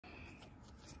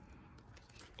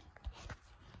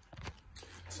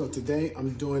So today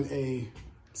I'm doing a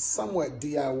somewhat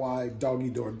DIY doggy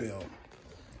door build.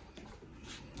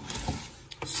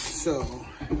 So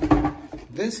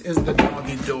this is the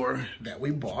doggy door that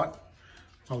we bought,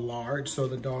 a large, so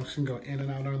the dogs can go in and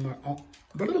out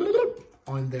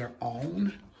on their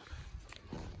own.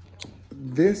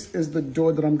 This is the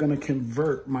door that I'm gonna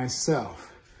convert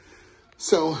myself.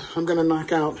 So I'm gonna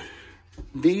knock out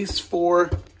these 4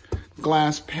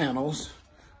 glass panels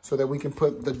so that we can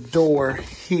put the door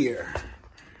here.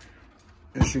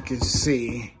 As you can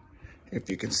see, if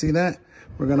you can see that,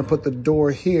 we're gonna put the door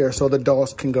here so the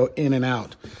dogs can go in and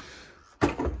out.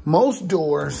 Most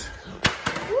doors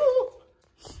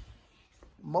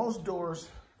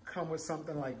come with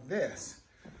something like this.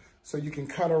 So you can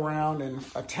cut around and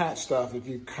attach stuff. If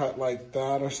you cut like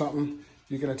that or something,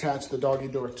 you can attach the doggy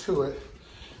door to it.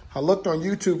 I looked on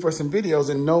YouTube for some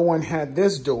videos and no one had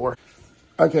this door.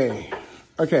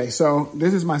 Okay, so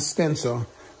this is my stencil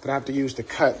that I have to use to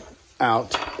cut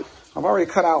out. I've already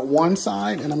cut out one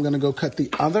side and I'm gonna go cut the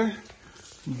other,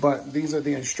 but these are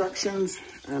the instructions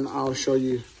and I'll show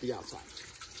you the outside.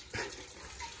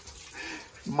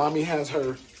 Mommy has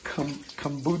her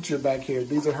kombucha back here.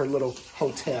 These are her little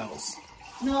hotels.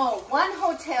 No, one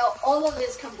hotel, all of it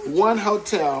is kombucha. One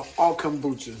hotel, all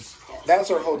kombuchas. That's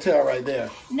her hotel right there.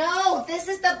 No, this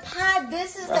is the pot.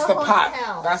 This is That's the the hotel.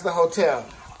 pot. That's the hotel.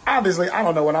 Obviously, I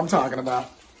don't know what I'm talking about.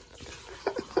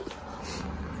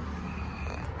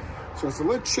 So it's a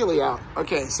little chilly out.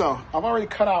 Okay, so I've already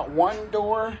cut out one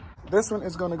door. This one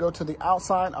is gonna go to the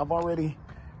outside. I've already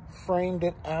framed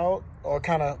it out or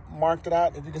kind of marked it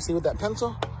out, if you can see with that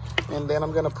pencil. And then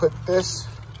I'm gonna put this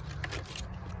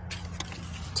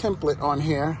template on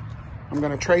here. I'm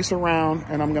gonna trace around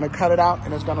and I'm gonna cut it out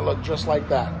and it's gonna look just like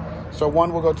that. So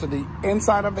one will go to the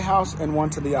inside of the house and one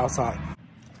to the outside.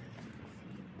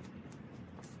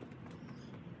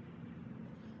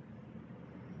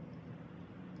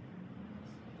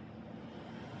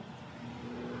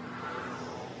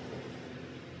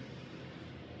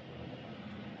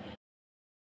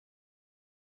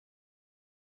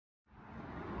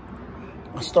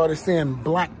 I started seeing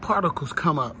black particles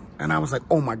come up and I was like,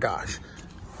 oh my gosh.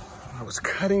 I was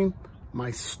cutting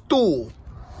my stool.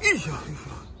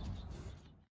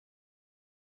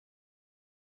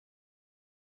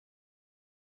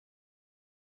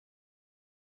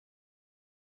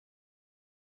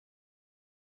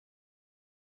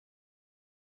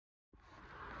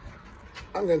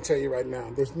 I'm gonna tell you right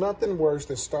now, there's nothing worse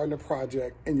than starting a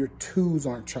project and your tools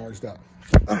aren't charged up.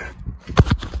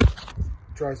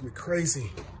 Drives me crazy.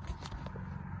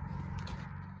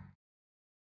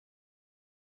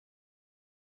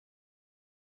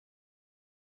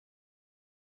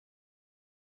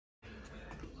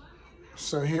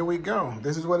 So here we go.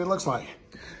 This is what it looks like.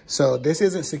 So this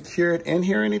isn't secured in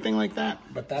here or anything like that,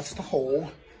 but that's the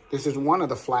hole. This is one of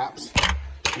the flaps.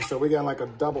 And so we got like a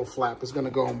double flap. It's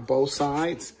gonna go on both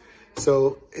sides.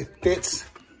 So it fits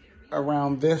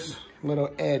around this little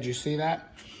edge, you see that?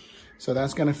 So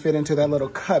that's gonna fit into that little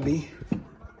cubby,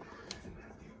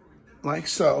 like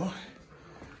so.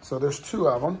 So there's 2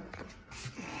 of them,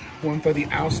 one for the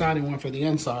outside and one for the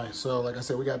inside. So like I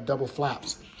said, we got double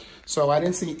flaps. So I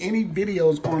didn't see any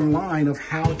videos online of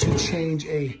how to change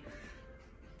a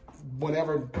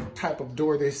whatever type of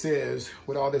door this is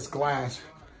with all this glass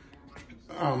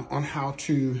on how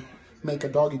to make a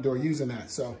doggy door using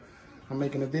that. So I'm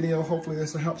making a video. Hopefully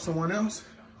this will help someone else.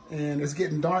 And it's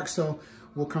getting dark, so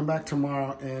we'll come back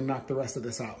tomorrow and knock the rest of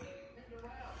this out.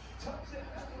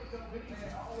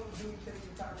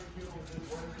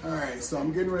 All right, so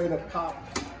I'm getting ready to pop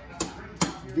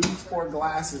these 4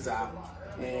 glasses out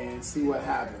and see what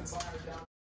happens.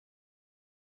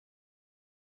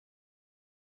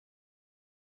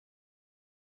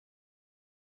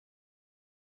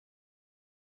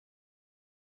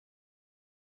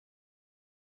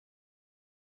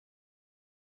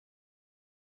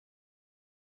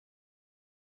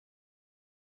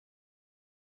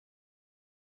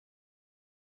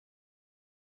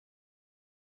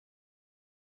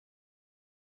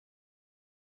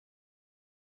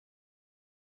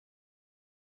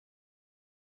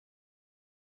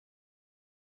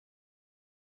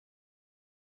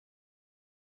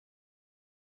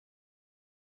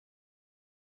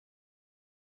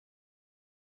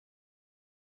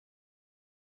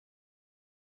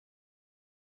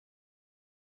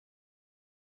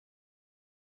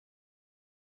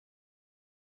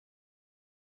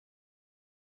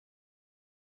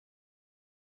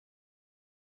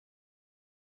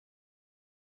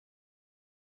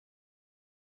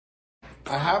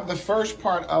 I have the first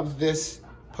part of this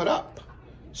put up.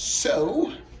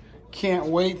 So, can't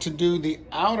wait to do the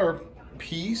outer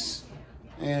piece.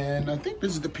 And I think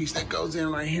this is the piece that goes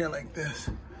in right here like this.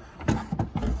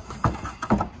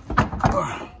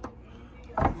 Oh,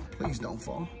 please don't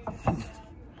fall.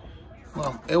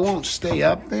 Well, it won't stay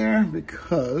up there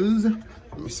because,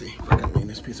 let me see if I can lean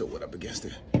this piece of wood up against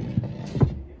it.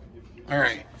 All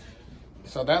right,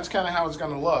 so that's kind of how it's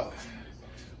gonna look.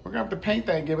 We're gonna have to paint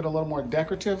that and give it a little more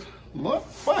decorative look,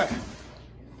 but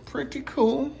pretty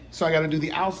cool. So I gotta do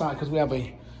the outside because we have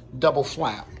a double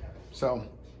flap. So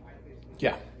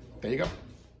yeah, there you go.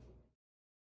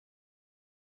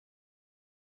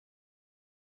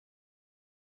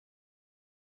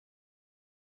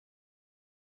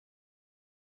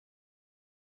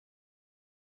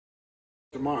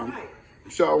 Tomorrow.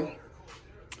 So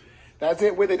that's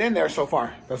it with it in there so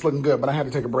far. That's looking good, but I had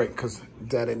to take a break because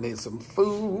Daddy needs some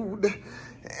food.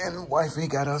 And wifey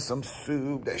got us some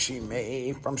soup that she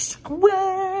made from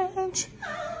scratch.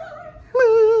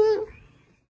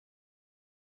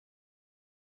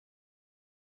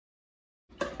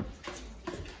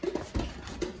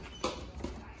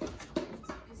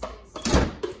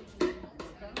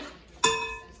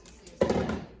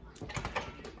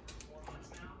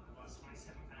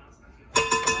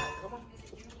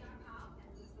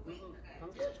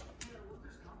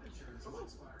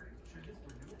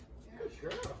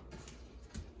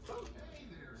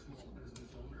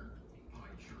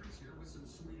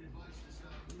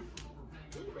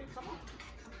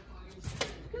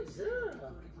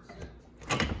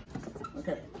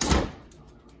 Okay.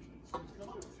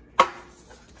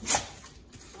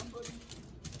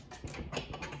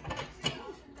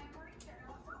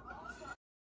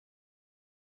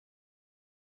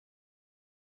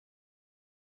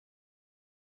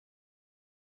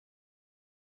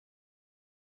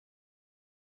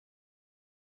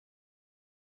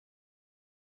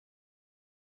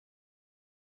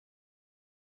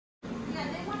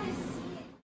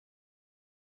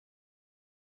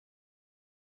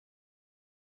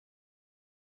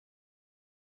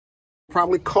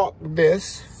 Probably caulk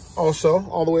this also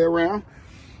all the way around,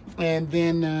 and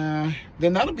then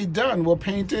that'll be done. We'll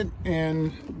paint it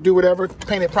and do whatever.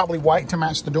 Paint it probably white to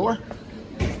match the door,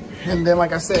 and then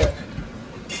like I said,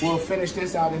 we'll finish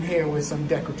this out in here with some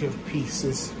decorative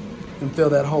pieces and fill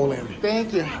that hole in.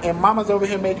 Thank you. And Mama's over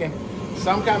here making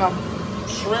some kind of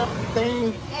shrimp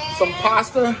thing, some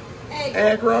pasta,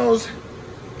 egg rolls,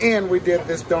 and we did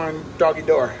this darn doggy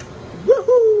door.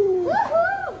 Woohoo! Woohoo!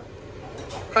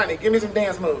 Honey, give me some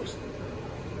dance moves.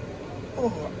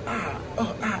 Oh, ah,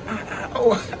 oh, ah, ah, ah,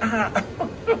 oh, ah.